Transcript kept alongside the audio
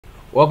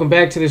Welcome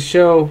back to the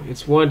show.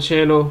 It's one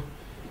channel.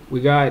 We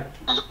got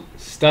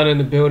Stunna in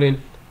the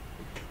building.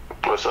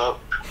 What's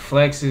up?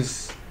 Flex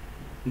is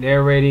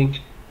narrating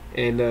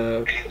and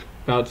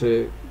about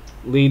to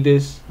lead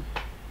this.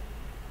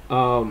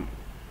 And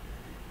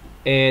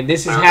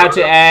this is how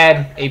to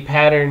add a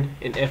pattern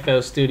in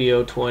FL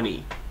Studio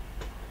 20.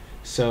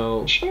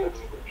 So,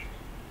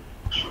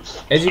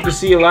 as you can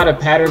see, a lot of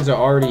patterns are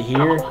already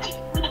here.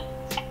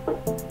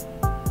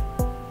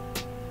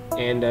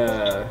 And,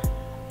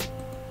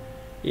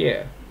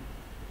 yeah.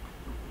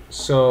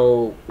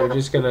 So, we're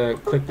just gonna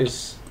click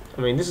this.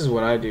 I mean, this is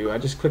what I do. I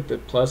just click the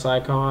plus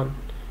icon,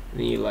 and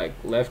then you, like,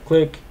 left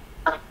click,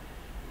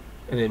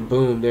 and then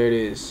boom, there it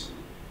is.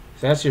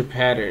 So that's your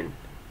pattern.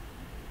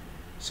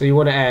 So you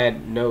want to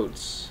add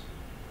notes.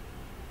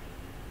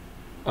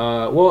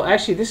 Well,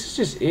 actually, this is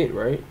just it,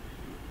 right?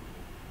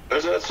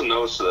 Let's add some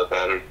notes to the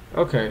pattern.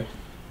 Okay.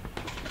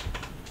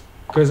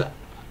 Because I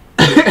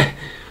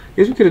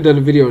guess we could have done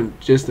a video on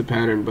just the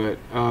pattern, but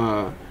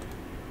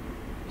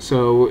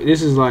so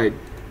this is like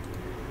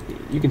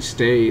you can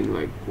stay and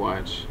like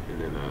watch and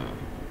then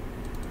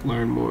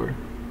learn more.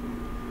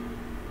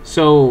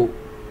 So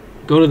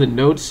go to the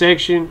notes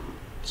section.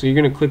 So you're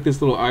gonna click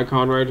this little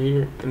icon right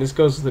here, and this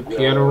goes to the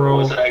piano roll.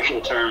 What's the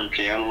actual term?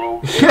 Piano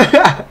roll.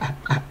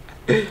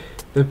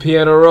 The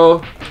piano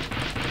roll,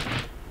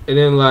 and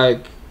then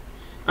like,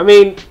 I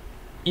mean,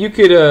 you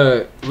could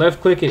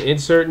left click and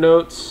insert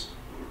notes.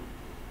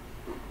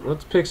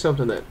 Let's pick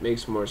something that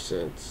makes more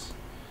sense.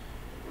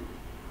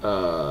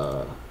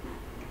 All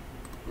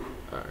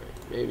right,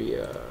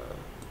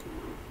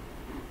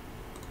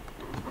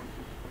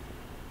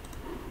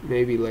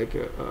 maybe like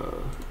a.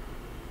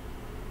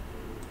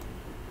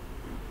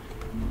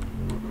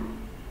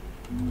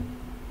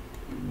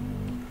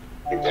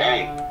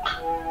 Dang.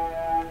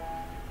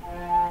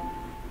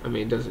 I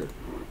mean, it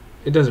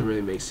doesn't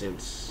really make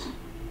sense,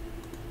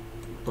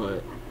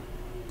 but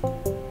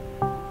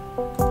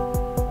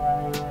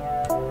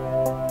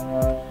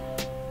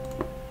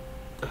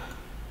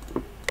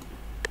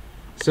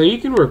so you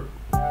can all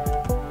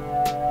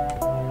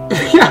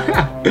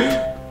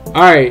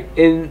right,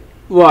 and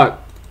look,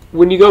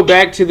 when you go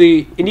back to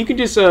the, and you can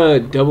just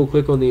double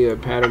click on the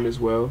pattern as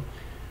well,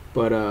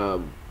 but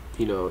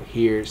you know,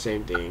 here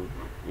same thing.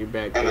 You're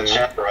back there.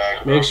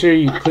 Make sure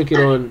you click it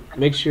on.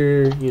 Make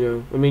sure, you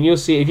know. I mean, you'll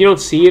see. If you don't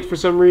see it for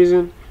some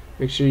reason,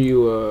 make sure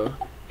you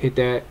hit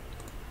that.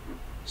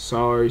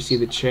 Sorry, see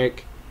the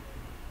check.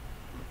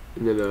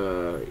 And then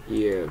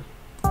yeah.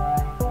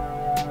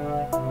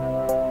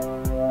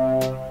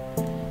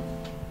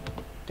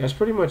 That's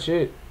pretty much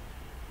it.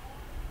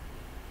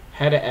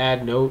 Had to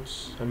add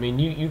notes. I mean,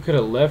 you could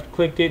have left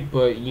clicked it,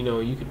 but you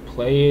know, you could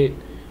play it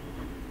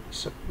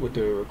with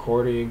the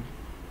recording.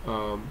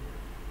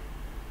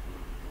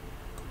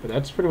 But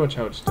that's pretty much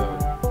how it's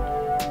done.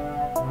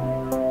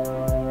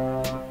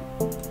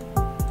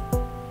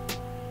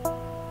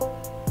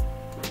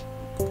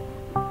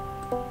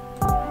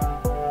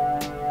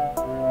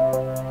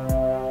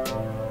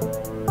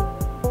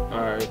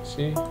 Alright,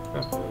 see?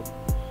 That's good.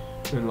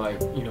 And like,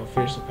 you know,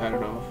 finish the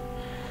pattern off.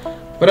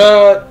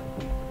 But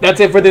that's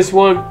it for this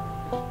one.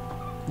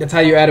 That's how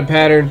you add a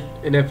pattern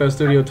in FL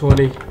Studio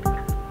 20.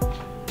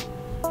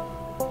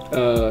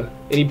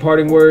 Any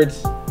parting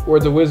words?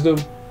 Words of wisdom?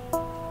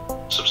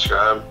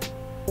 Subscribe.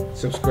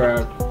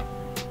 Subscribe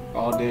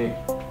all day.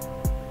 All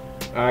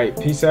right,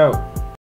 peace out.